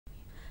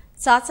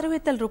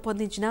శాస్త్రవేత్తలు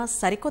రూపొందించిన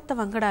సరికొత్త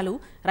వంగడాలు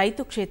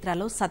రైతు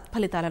క్షేత్రాల్లో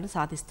సత్ఫలితాలను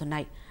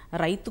సాధిస్తున్నాయి.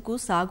 రైతుకు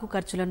సాగు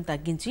ఖర్చులను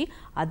తగ్గించి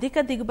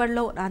అధిక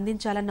దిగుబడిలో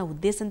అందించాలన్న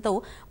ఉద్దేశంతో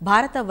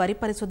భారత వరి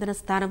పరిశోధన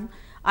స్థానం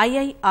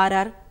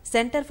IIRR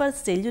centre for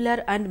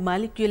cellular and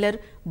molecular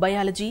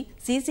biology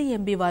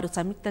CCMB వారు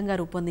సంయుక్తంగా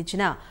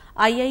రూపొందించిన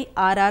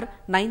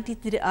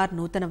IIRR93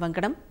 నూతన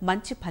వంగడం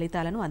మంచి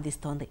ఫలితాలను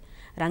అందిస్తోంది.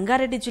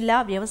 రంగారెడ్డి జిల్లా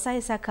వ్యవసాయ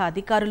శాఖ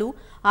అధికారులు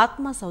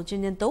ఆత్మ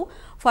సౌజన్యంతో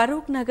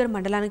ఫరూక్ నగర్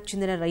మండలానికి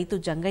చెందిన రైతు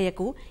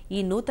జంగయ్యకు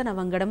ఈ నూతన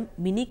వంగడం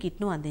మినీ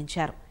కిట్ను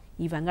అందించారు.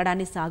 ఈ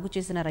వంగడాన్ని సాగు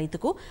చేసిన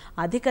రైతుకు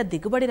అధిక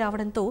దిగుబడి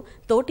రావడంతో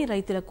తోటి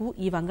రైతులకు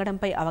ఈ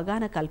వంగడంపై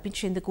అవగాహన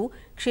కల్పించేందుకు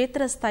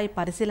క్షేత్రస్థాయి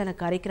పరిశీలన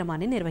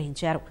కార్యక్రమాన్ని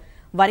నిర్వహించారు.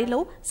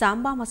 వరిలో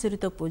సాంబా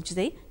మసూరితో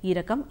పోల్చితే ఈ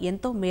రకం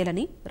ఎంతో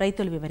మేలని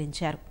రైతులు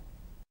వివరించారు.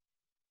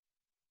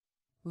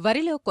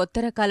 వరిలో కొత్త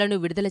రకాలను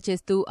విడుదల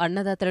చేస్తూ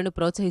అన్నదాతలను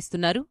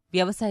ప్రోత్సహిస్తున్నారు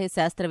వ్యవసాయ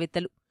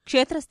శాస్త్రవేత్తలు.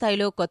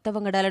 క్షేత్రస్థాయిలో కొత్త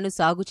వంగడాలను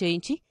సాగు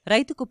చేయించి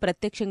రైతుకు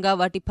ప్రత్యక్షంగా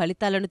వాటి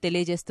ఫలితాలను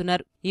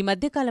తెలియజేస్తున్నారు. ఈ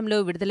మధ్యకాలంలో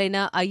విడుదలైన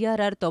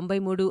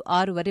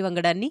IIRR93 వరి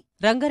వంగడాన్ని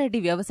రంగారెడ్డి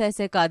వ్యవసాయ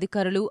శాఖ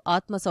అధికారులు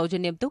ఆత్మ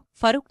సౌజన్యంతో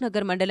ఫరూక్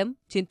నగర్ మండలం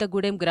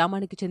చింతగూడెం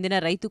గ్రామానికి చెందిన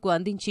రైతుకు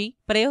అందించి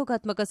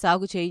ప్రయోగాత్మక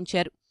సాగు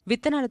చేయించారు.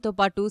 విత్తనాలతో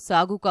పాటు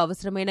సాగుకు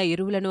అవసరమైన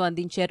ఎరువులను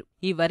అందించారు.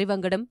 ఈ వరి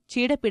వంగడం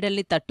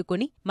చీడపీడల్ని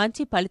తట్టుకుని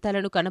మంచి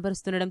ఫలితాలను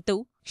కనబరుస్తుండటంతో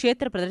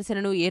క్షేత్ర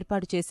ప్రదర్శనను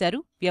ఏర్పాటు చేశారు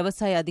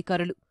వ్యవసాయ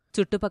అధికారులు.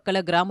 చుట్టుపక్కల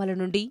గ్రామాల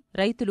నుండి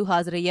రైతులు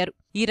హాజరయ్యారు.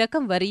 ఈ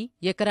రకం వరి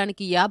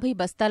ఎకరానికి 50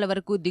 బస్తాల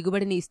వరకు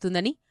దిగుబడిని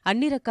ఇస్తుందని,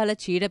 అన్ని రకాల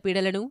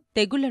చీడపీడలను,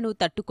 తెగుళ్లను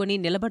తట్టుకుని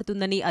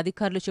నిలబడుతుందని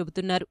అధికారులు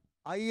చెబుతున్నారు.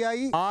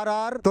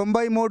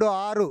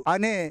 IIRR93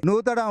 అనే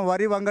నూతన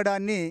వరి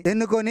వంగడాన్ని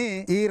ఎన్నుకొని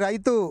ఈ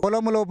రైతు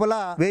పొలం లోపల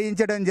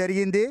వేయించడం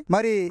జరిగింది.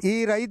 మరి ఈ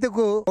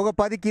రైతుకు ఒక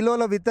 10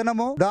 కిలోల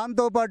విత్తనము,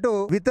 దాంతో పాటు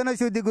విత్తన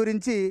శుద్ధి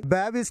గురించి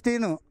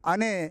బ్యావిస్టిన్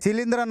అనే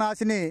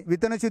శిలీంద్రనాశిని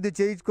విత్తన శుద్ధి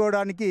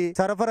చేయించుకోవడానికి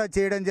సరఫరా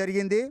చేయడం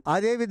జరిగింది.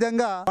 అదే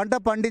విధంగా పంట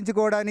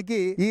పండించుకోవడానికి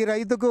ఈ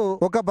రైతుకు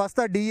ఒక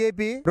బస్తా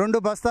DAP,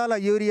 2 బస్తాల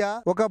యూరియా,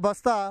 1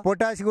 బస్తా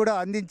పొటాష్ కూడా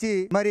అందించి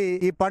మరి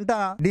ఈ పంట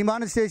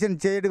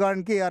డిమాన్స్ట్రేషన్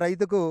చేయడానికి ఆ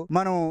రైతుకు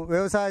మనం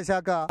వ్యవసాయ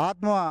శాఖ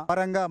ఆత్మ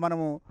పరంగా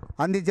మనము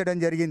అందించడం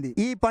జరిగింది.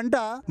 ఈ పంట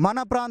మన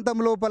ప్రాంతం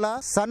లోపల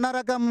సన్న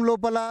రకం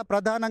లోపల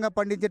ప్రధానంగా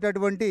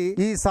పండించేటటువంటి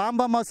ఈ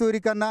సాంబ మసూరి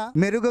కన్నా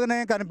మెరుగుగానే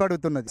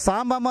కనపడుతున్నది.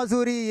 సాంబ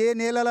మసూరి ఏ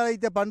నేలలో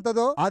అయితే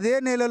పండుతుందో అదే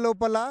నేల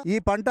లోపల ఈ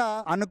పంట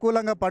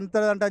అనుకూలంగా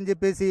పండుతుందంట అని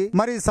చెప్పేసి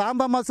మరి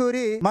సాంబ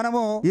మసూరి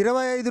మనము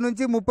 25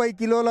 నుంచి 30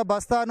 కిలోల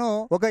బస్తాను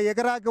ఒక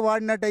ఎకరాకు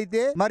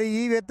వాడినట్టయితే మరి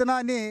ఈ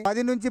విత్తనాన్ని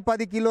 10 నుంచి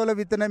 10 కిలోల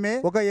విత్తనమే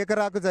ఒక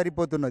ఎకరాకు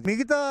సరిపోతున్నది.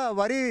 మిగతా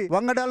వరి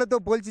వంగడాలతో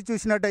పోల్చి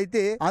చూసినట్టయితే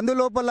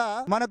అందులోపల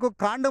మనకు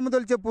కాండము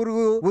తొలిచే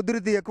పురుగు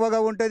ఉధృతి ఎక్కువగా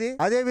ఉంటది.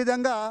 అదే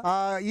విధంగా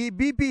ఈ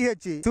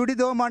BPH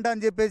చుడిదోమ అంట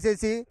అని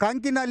చెప్పేసి,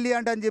 కంకినల్లి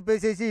అంట అని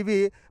చెప్పేసి ఇవి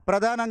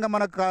ప్రధానంగా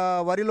మనకు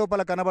వరి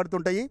లోపల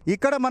కనబడుతుంటాయి.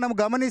 ఇక్కడ మనం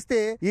గమనిస్తే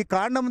ఈ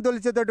కాండం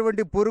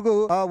తొలిచేటటువంటి పురుగు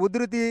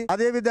ఉధృతి,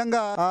 అదే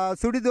విధంగా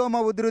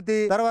సుడిదోమ ఉధృతి,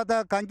 తర్వాత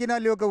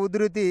కంకినల్లి యొక్క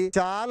ఉధృతి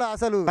చాలా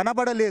అసలు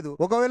కనబడలేదు.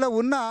 ఒకవేళ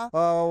ఉన్న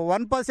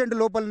 1%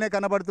 లోపలనే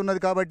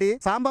కనబడుతున్నది. కాబట్టి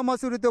సాంబ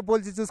మసూరితో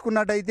పోల్చి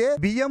చూసుకున్నట్టయితే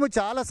బియ్యము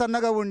చాలా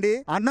సన్నగా ఉండి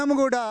అన్నం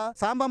కూడా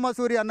సాంబ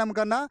మసూరి అన్నం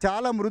కన్నా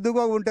చాలా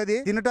మృదుగా ఉంటది.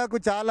 తినటాకు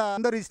చాలా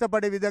అందరూ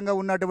ఇష్టపడే విధంగా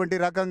ఉన్నటువంటి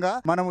రకంగా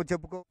మనము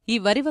చెప్పుకో. ఈ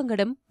వరి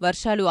వంగడం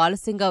వర్షాలు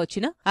ఆలస్యంగా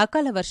వచ్చినా,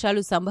 అకాల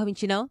వర్షాలు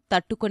సంభవించినా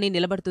తట్టుకొని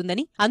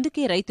నిలబడుతుందని,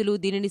 అందుకే రైతులు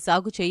దీనిని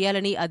సాగు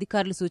చేయాలని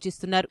అధికారులు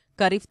సూచిస్తున్నారు.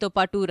 ఖరీఫ్తో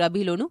పాటు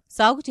రబీలోనూ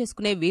సాగు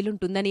చేసుకునే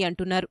వీలుంటుందని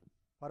అంటున్నారు.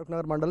 ఫరూక్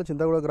నగర్ మండలం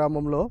చింతగూడ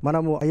గ్రామంలో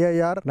మనము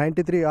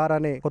IIRR93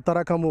 అనే కొత్త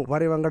రకము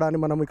వరి వంగడాన్ని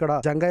మనం ఇక్కడ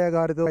జంగయ్య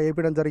గారితో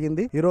వేయడం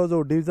జరిగింది. ఈ రోజు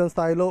డివిజన్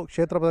స్థాయిలో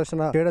క్షేత్ర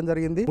ప్రదర్శన చేయడం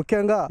జరిగింది.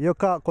 ముఖ్యంగా ఈ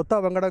యొక్క కొత్త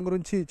వంగడం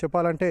గురించి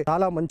చెప్పాలంటే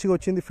చాలా మంచిగా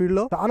వచ్చింది. ఫీల్డ్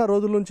లో చాలా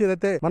రోజుల నుంచి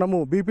ఏదైతే మనము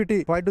BPT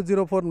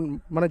 5204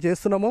 మనం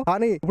చేస్తున్నామో,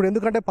 కానీ ఇప్పుడు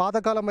ఎందుకంటే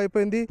పాతకాలం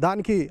అయిపోయింది,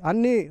 దానికి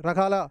అన్ని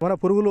రకాల మన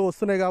పురుగులు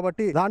వస్తున్నాయి.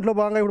 కాబట్టి దాంట్లో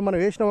భాగంగా ఇప్పుడు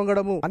మనం వేసిన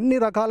వంగడము అన్ని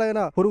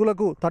రకాలైన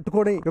పురుగులకు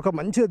తట్టుకొని ఒక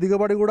మంచి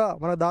దిగుబడి కూడా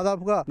మన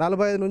దాదాపుగా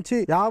 45 నుంచి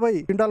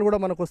 50 క్వింటాల్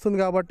కూడా మనకు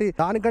వస్తుంది. కాబట్టి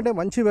దానికంటే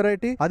మంచి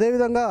వెరైటీ. అదే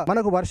విధంగా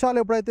మనకు వర్షాలు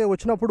ఎప్పుడైతే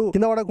వచ్చినప్పుడు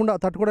కింద పడకుండా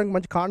తట్టుకోవడానికి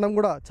మంచి కాండం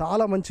కూడా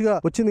చాలా మంచిగా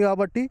వచ్చింది.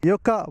 కాబట్టి ఈ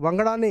యొక్క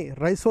వంగడాన్ని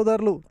రైతు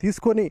సోదరులు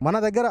తీసుకొని మన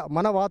దగ్గర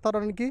మన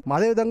వాతావరణానికి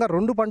అదే విధంగా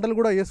 2 పంటలు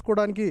కూడా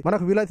వేసుకోవడానికి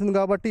మనకు వీలవుతుంది.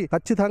 కాబట్టి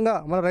ఖచ్చితంగా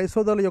మన రైతు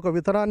సోదరుల యొక్క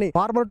విత్తనాన్ని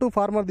ఫార్మర్ టు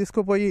ఫార్మర్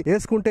తీసుకుపోయి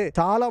వేసుకుంటే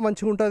చాలా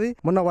మంచిగా ఉంటది.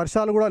 మొన్న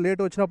వర్షాలు కూడా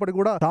లేట్ వచ్చినప్పుడు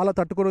కూడా చాలా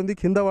తట్టుకొని ఉంది,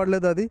 కింద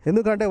పడలేదు అది.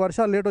 ఎందుకంటే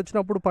వర్షాలు లేట్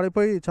వచ్చినప్పుడు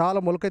పడిపోయి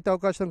చాలా మొలకెత్తే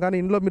అవకాశం, కానీ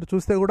ఇందులో మీరు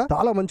చూస్తే కూడా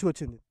చాలా మంచిగా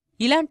వచ్చింది.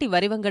 ఇలాంటి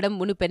వరి వంగడం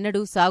మునుపెన్నడూ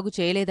సాగు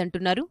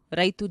చేయలేదంటున్నారు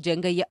రైతు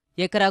జంగయ్య.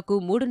 ఎకరాకు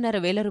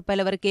 3,500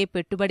 రూపాయల వరకే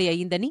పెట్టుబడి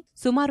అయ్యిందని,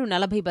 సుమారు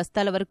 40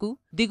 బస్తాల వరకు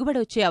దిగుబడి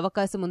వచ్చే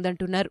అవకాశం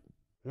ఉందంటున్నారు.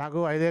 నాకు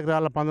 5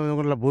 ఎకరాల 19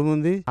 గుంటల భూమి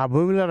ఉంది. ఆ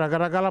భూమిలో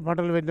రకరకాల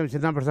పంటలు పెట్టినాం.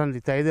 చిన్నప్పటి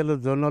తైదలు,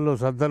 జొన్నలు,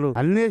 సద్దలు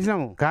అన్ని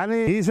వేసినాము. కానీ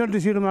ఈసొంటి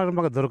సీడ్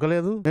మాకు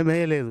దొరకలేదు, మేము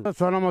వేయలేదు.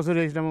 సోనా మసూరి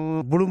వేసినాము,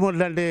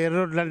 బుడుమొడ్లు అంటే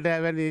ఎర్రొడ్లు అంటే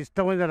అవన్నీ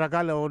ఇష్టమైన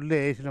రకాల ఒడ్లు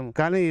వేసినాము.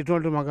 కానీ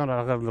ఇటువంటి మాకు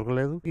రకాలు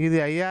దొరకలేదు. ఇది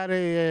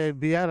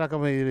IIRR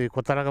రకం, ఇది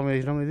కొత్త రకం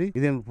వేసినాం.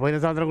 ఇది పోయిన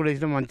సంవత్సరం కూడా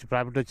వేసినాం, మంచి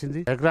ప్రాఫిట్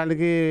వచ్చింది.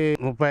 ఎకరానికి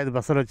 35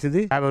 బస్తాలు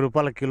వచ్చింది. 50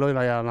 రూపాయల కిలో,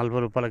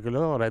 40 రూపాయల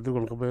కిలో రైతులు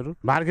కొనుక్కపోయారు.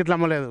 మార్కెట్లో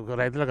అమ్మలేదు,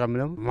 రైతులకు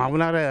అమ్మినాం.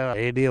 మామూలుగా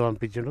ADA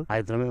పంపించాడు,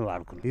 అయితే మేము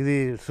వాడుకున్నాం. ఇది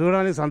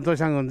చూడడానికి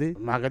సంతోషంగా ఉంది,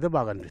 మాకైతే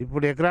బాగా.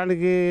 ఇప్పుడు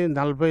ఎకరానికి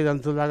 40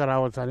 దంచుల దాకా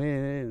రావచ్చు అని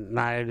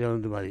నా ఐడియా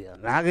ఉంది. మరి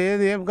నాకు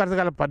ఏం ఖర్చు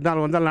కాదు,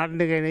 1400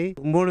 నాటికి అయినాయి.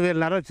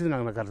 3000 వచ్చింది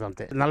నాకు ఖర్చు,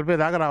 అంతే. 40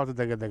 దాకా రావచ్చు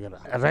దగ్గర.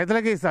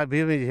 రైతులకే ఇస్తా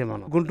బియ్యం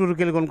చేయమను. గుంటూరుకి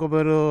వెళ్ళి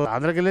కొనుక్కోపోయారు,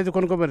 ఆంధ్రకి వెళ్ళి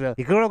కొనుక్కోపోయారు.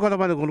 ఇక్కడ కూడా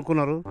కొంతమంది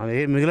కొనుక్కున్నారు,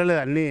 ఏం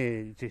మిగలలేదు, అన్ని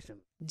చేసాం.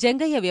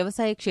 జంగయ్య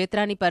వ్యవసాయ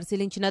క్షేత్రాన్ని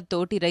పరిశీలించిన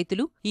తోటి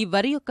రైతులు ఈ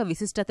వరి యొక్క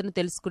విశిష్టతను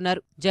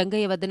తెలుసుకున్నారు.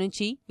 జంగయ్య వద్ద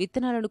నుంచి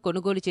విత్తనాలను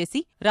కొనుగోలు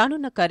చేసి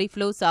రానున్న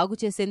ఖరీఫ్లో సాగు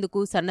చేసేందుకు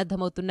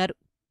సన్నద్ధమవుతున్నారు.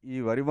 ఈ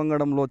వరి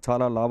వంగడంలో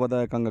చాలా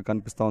లాభదాయకంగా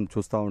కనిపిస్తా ఉంది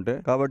చూస్తా ఉంటే.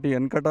 కాబట్టి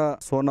వెనకట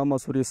సోనా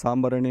మసూరి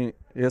సాంబార్ అని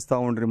వేస్తా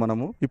ఉండ్రి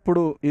మనము.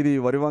 ఇప్పుడు ఇది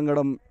వరి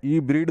వంగడం ఈ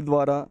బ్రీడ్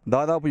ద్వారా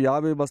దాదాపు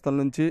 50 బస్తాల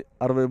నుంచి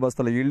 60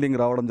 బస్తాల ఈల్డింగ్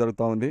రావడం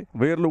జరుగుతా ఉంది.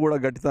 వేర్లు కూడా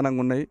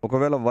గట్టితనంగా ఉన్నాయి.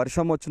 ఒకవేళ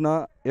వర్షం వచ్చినా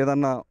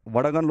ఏదన్నా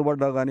వడగన్లు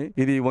పడ్డా గానీ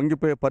ఇది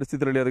వంగిపోయే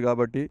పరిస్థితులు లేదు.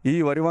 కాబట్టి ఈ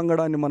వరి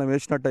వంగడాన్ని మనం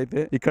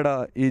వేసినట్టయితే ఇక్కడ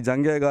ఈ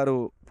జంగయ్య గారు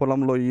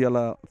పొలంలో ఇవాళ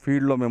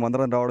ఫీల్డ్ లో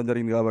మేమందరం రావడం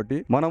జరిగింది. కాబట్టి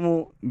మనము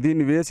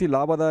దీన్ని వేసి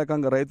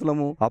లాభదాయకంగా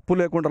రైతులము అప్పు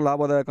లేకుండా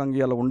లాభదాయకంగా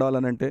ఇవాళ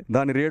ఉండాలనంటే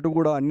దాని రేటు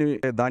కూడా అన్ని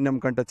ధాన్యం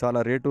కంటే చాలా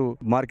రేటు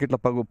మార్కెట్ లో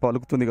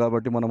పలుకుతుంది.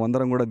 కాబట్టి మనం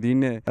అందరం కూడా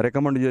దీన్నే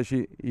రికమెండ్ చేసి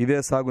ఇదే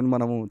సాగుని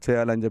మనము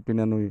చేయాలని చెప్పి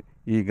నేను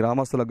ఈ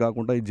గ్రామస్తులకు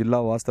కాకుండా ఈ జిల్లా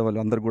వాస్తవాలు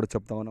అందరు కూడా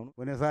చెప్తా ఉన్నాను.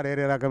 కొన్నిసారి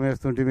ఏరే రకం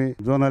వేస్తుంటే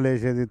జోనల్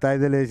వేసేది,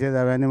 తైదలు వేసేది,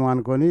 అవన్నీ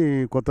మానుకొని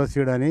కొత్త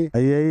సీడ్ అని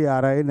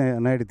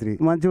IIRR93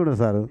 మంచిగా ఉండదు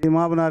సార్. ఈ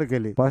మాబనార్కి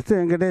వెళ్ళి ఫస్ట్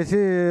వెంకటేష్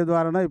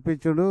ద్వారా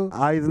ఇప్పించుడు.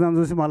 ఆ ఇతనం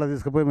చూసి మళ్ళీ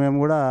తీసుకుపోయి మేము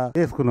కూడా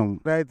వేసుకున్నాం.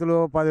 రైతులు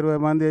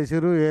 10-20 మంది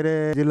వేసారు, వేరే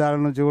జిల్లాల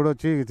నుంచి కూడా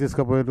వచ్చి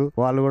తీసుకుపోయారు.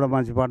 వాళ్ళు కూడా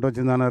మంచి పంట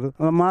వచ్చింది అన్నారు.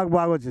 మాకు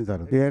బాగా వచ్చింది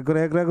సార్.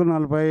 ఎకరకు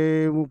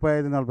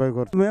 40-35-40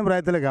 కోట్లు మేము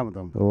రైతులకి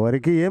అమ్ముతాం.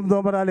 వరికి ఏం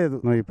దోమ రాలేదు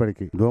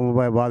ఇప్పటికి,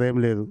 దోమ బాధ ఏం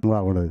లేదు,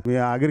 బాగుండదు.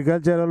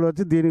 అగ్రికల్చర్ వాళ్ళు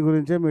వచ్చి దీని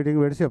గురించే మీటింగ్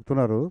పెట్టి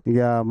చెప్తున్నారు. ఇక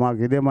మాకు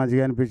ఇదే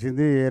మంచిగా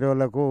అనిపించింది. ఏరే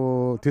వాళ్ళకు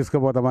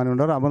తీసుకుపోతామని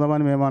ఉన్నారు,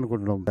 అమ్ముదామని మేము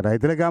అనుకుంటున్నాం.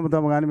 రైతులకే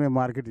అమ్ముతాం కానీ మేము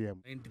మార్కెట్ చేయము.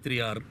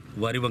 93R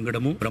వరి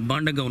వంగడము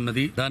బ్రహ్మాండంగా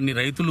ఉన్నది. దాన్ని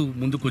రైతులు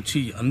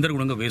ముందుకొచ్చి అందరు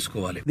కూడా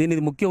వేసుకోవాలి.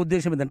 దీని ముఖ్య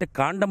ఉద్దేశం ఏంటంటే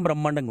కాండం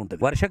బ్రహ్మాండంగా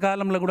ఉంటుంది.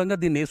 వర్షకాలంలో కూడా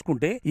దీన్ని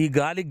వేసుకుంటే ఈ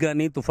గాలికి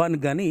గాని తుఫాన్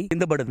గాని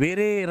కింద పడదు.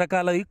 వేరే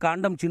రకాల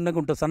కాండం చిన్నగా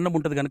ఉంటుంది, సన్నం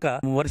ఉంటుంది కనుక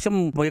వర్షం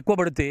ఎక్కువ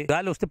పడితే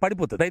గాలి వస్తే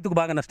పడిపోతుంది, రైతుకు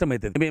బాగా నష్టం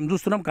అవుతుంది. మేము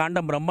చూస్తున్నాం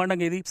కాండం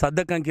బ్రహ్మాండంగా ఇది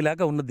సద్దకంకి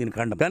లాగా ఉన్నది దీని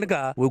కాండం. కనుక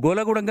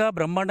గోలగూడంగా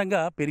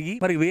బ్రహ్మాండంగా పెరిగి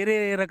మరి వేరే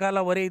రకాల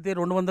వరి అయితే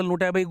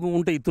 200-150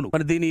 ఉంటాయి ఇత్తులు.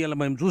 మరి దీని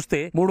మేము చూస్తే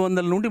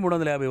 300 నుండి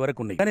 350 వరకు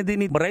ఉన్నాయి. కానీ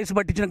దీన్ని రైస్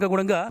పట్టించినాక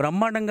కూడా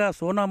బ్రహ్మాండంగా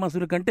సోనా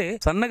మసూరి కంటే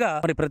సన్నగా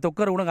మరి ప్రతి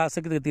ఒక్కరు కూడా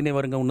ఆసక్తిగా తినే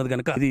వరంగా ఉన్నది.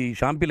 కనుక ఇది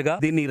షాంపిల్ గా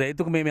దీన్ని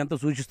రైతుకు మేము ఎంత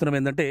సూచిస్తున్నాం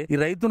ఏంటంటే ఈ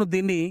రైతును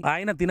దీన్ని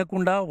ఆయన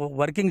తినకుండా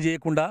వర్కింగ్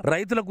చేయకుండా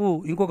రైతులకు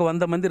ఇంకొక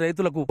 100 మంది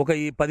రైతులకు ఒక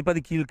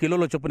 10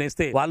 కిలోల చొప్పున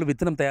వేస్తే వాళ్ళు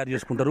విత్తనం తయారు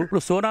చేసుకుంటారు.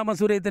 ఇప్పుడు సోనా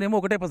మసూరి అయితేనేమో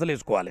ఒకటే పసలు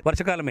వేసుకోవాలి,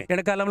 వర్షకాలమే.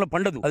 ఎండాకాలంలో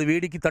పండదు, అది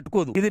వేడికి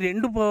తట్టుకోదు. ఇది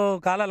 2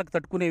 కాలాలకు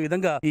తట్టుకునే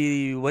విధంగా ఈ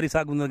వరి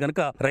సాగు ఉంది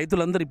కనుక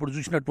రైతులందరూ ఇప్పుడు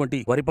చూసినటువంటి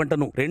వరి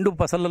పంటను 2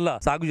 పసలల్లో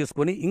సాగు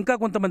చేసుకుని ఇంకా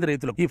కొంతమంది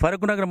రైతులు ఈ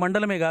ఫరూక్నగర్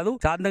మండలమే కాదు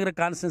చాంద్నగర్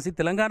కాన్స్టిట్యున్సీ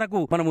తెలంగాణకు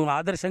మనము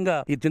ఆదర్శంగా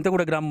ఈ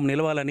చింతగూడ గ్రామం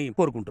నిలవాలని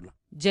కోరుకుంటున్నాం.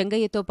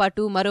 జంగయ్యతో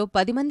పాటు మరో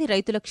 10 మంది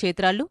రైతుల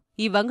క్షేత్రాల్లో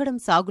ఈ వంగడం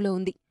సాగులో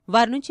ఉంది.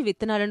 వారి నుంచి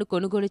విత్తనాలను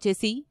కొనుగోలు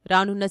చేసి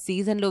రానున్న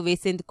సీజన్లో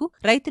వేసేందుకు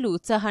రైతులు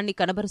ఉత్సాహాన్ని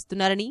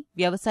కనబరుస్తున్నారని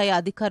వ్యవసాయ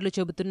అధికారులు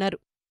చెబుతున్నారు.